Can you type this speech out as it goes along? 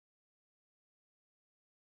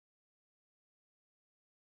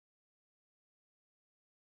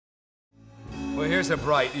Here's a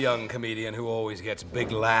bright young comedian who always gets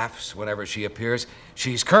big laughs whenever she appears.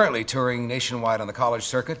 She's currently touring nationwide on the college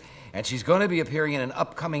circuit, and she's going to be appearing in an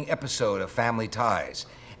upcoming episode of Family Ties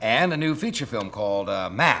and a new feature film called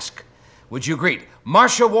Mask. Would you greet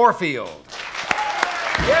Marsha Warfield?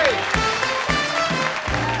 Yay!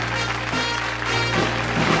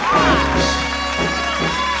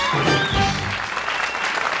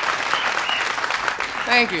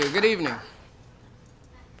 Thank you. Good evening.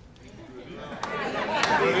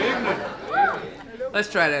 Good evening.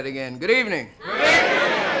 Let's try that again. Good evening. Good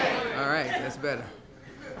evening. All right, that's better.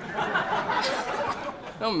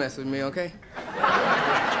 Don't mess with me, okay?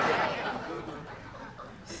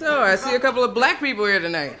 So, I see a couple of black people here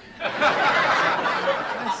tonight.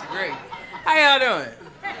 That's great. How y'all doing?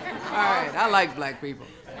 All right, I like black people.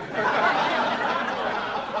 I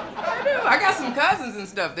do. I got some cousins and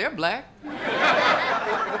stuff. They're black.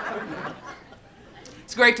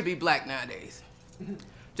 It's great to be black nowadays.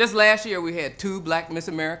 Just last year, we had 2 black Miss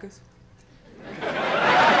Americas.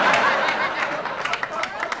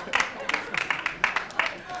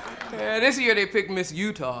 This year, they picked Miss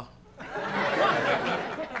Utah.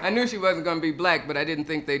 I knew she wasn't going to be black, but I didn't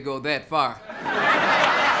think they'd go that far.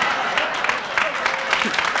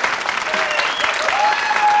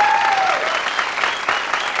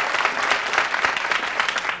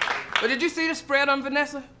 But did you see the spread on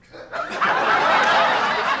Vanessa?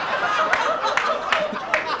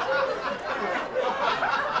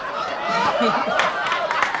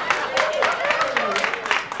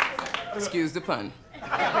 Excuse the pun.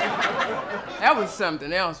 That was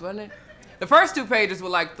something else, wasn't it? The first 2 pages were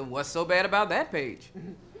like the what's so bad about that page.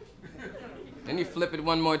 Then you flip it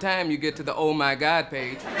one more time, you get to the oh my God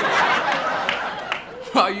page.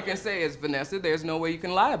 All you can say is, Vanessa, there's no way you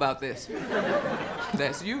can lie about this.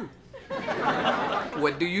 That's you.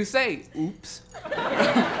 What do you say? Oops.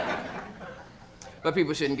 But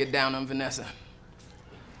people shouldn't get down on Vanessa.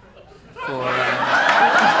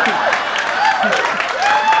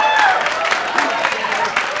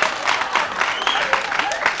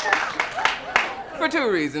 For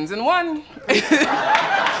 2 reasons, and one is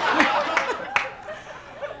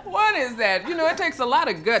that, you know, it takes a lot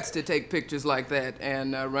of guts to take pictures like that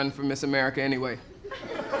and run for Miss America anyway.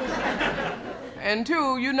 And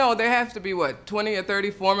 2, you know, there have to be, what, 20 or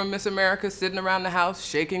 30 former Miss Americas sitting around the house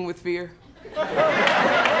shaking with fear?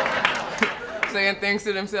 Saying things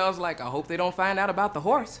to themselves like, I hope they don't find out about the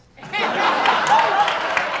horse.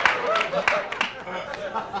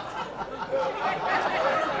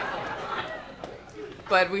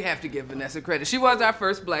 But we have to give Vanessa credit. She was our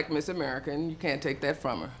first black Miss America, and you can't take that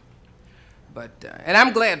from her. But, and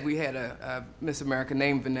I'm glad we had a Miss America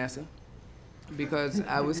named Vanessa, because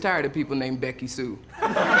I was tired of people named Becky Sue.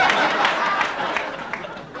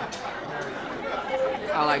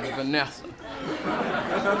 I like Vanessa.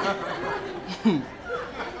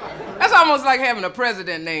 That's almost like having a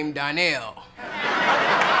president named Darnell.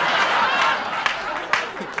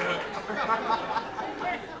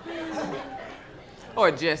 Or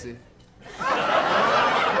Jesse.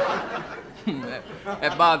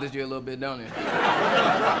 That bothers you a little bit, don't it?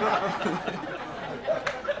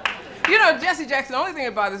 You know, Jesse Jackson, the only thing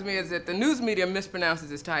that bothers me is that the news media mispronounces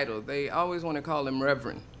his title. They always want to call him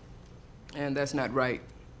Reverend. And that's not right.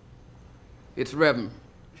 It's Reverend.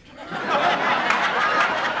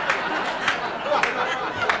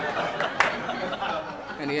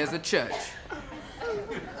 And he has a church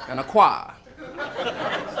and a choir.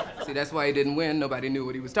 See, that's why he didn't win. Nobody knew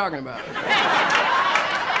what he was talking about.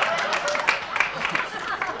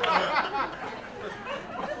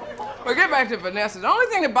 Well, get back to Vanessa. The only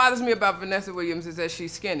thing that bothers me about Vanessa Williams is that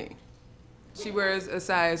she's skinny. She wears a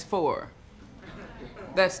size 4.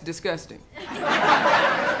 That's disgusting.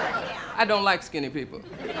 I don't like skinny people.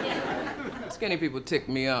 Skinny people tick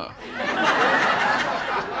me off.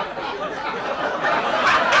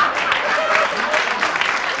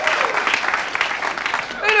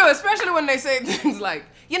 They do, especially when they say things like,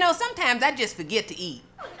 you know, sometimes I just forget to eat.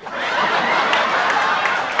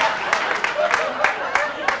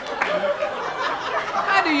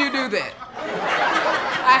 How do you do that?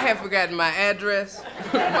 I have forgotten my address,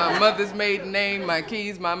 my mother's maiden name, my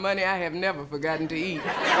keys, my money. I have never forgotten to eat.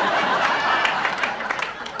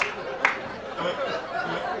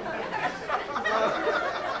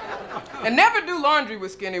 And never do laundry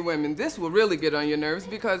with skinny women. This will really get on your nerves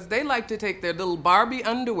because they like to take their little Barbie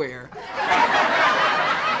underwear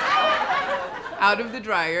out of the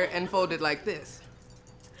dryer and fold it like this.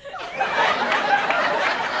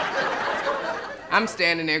 I'm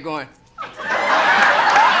standing there going,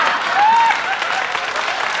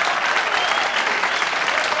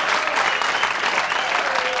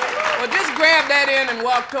 well, just grab that and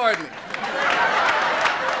walk toward me.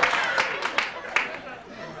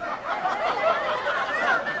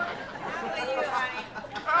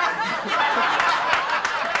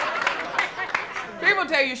 People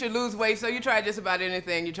tell you should lose weight, so you try just about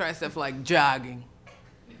anything. You try stuff like jogging.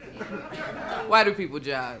 Why do people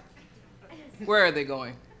jog? Where are they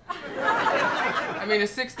going? I mean,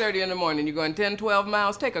 it's 6:30 in the morning. You're going 10, 12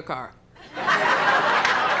 miles? Take a car.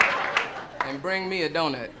 And bring me a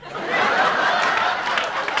donut.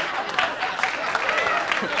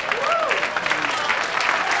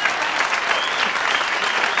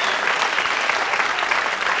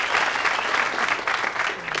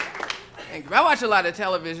 I watch a lot of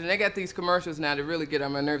television. They got these commercials now that really get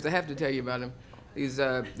on my nerves. I have to tell you about them.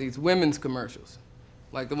 These women's commercials.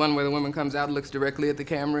 Like the one where the woman comes out, looks directly at the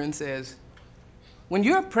camera and says, "When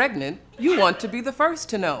you're pregnant, you want to be the first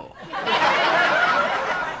to know."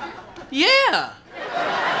 Yeah.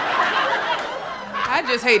 I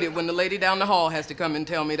just hate it when the lady down the hall has to come and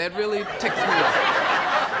tell me. That really ticks me off.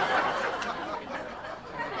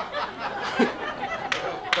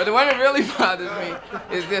 But the one that really bothers me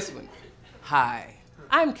is this one. "Hi,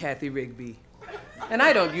 I'm Kathy Rigby, and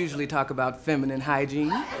I don't usually talk about feminine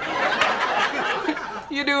hygiene.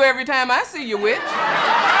 You do every time I see you, witch."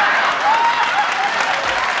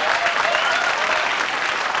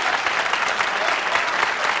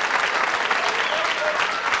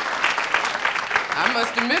 I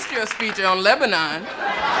must have missed your speech on Lebanon.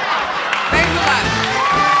 Thanks a lot.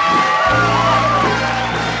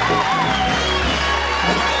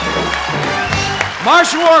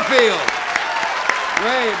 Marsha Warfield.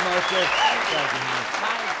 Great, Marsha. Thank you, man.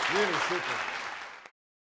 Really super.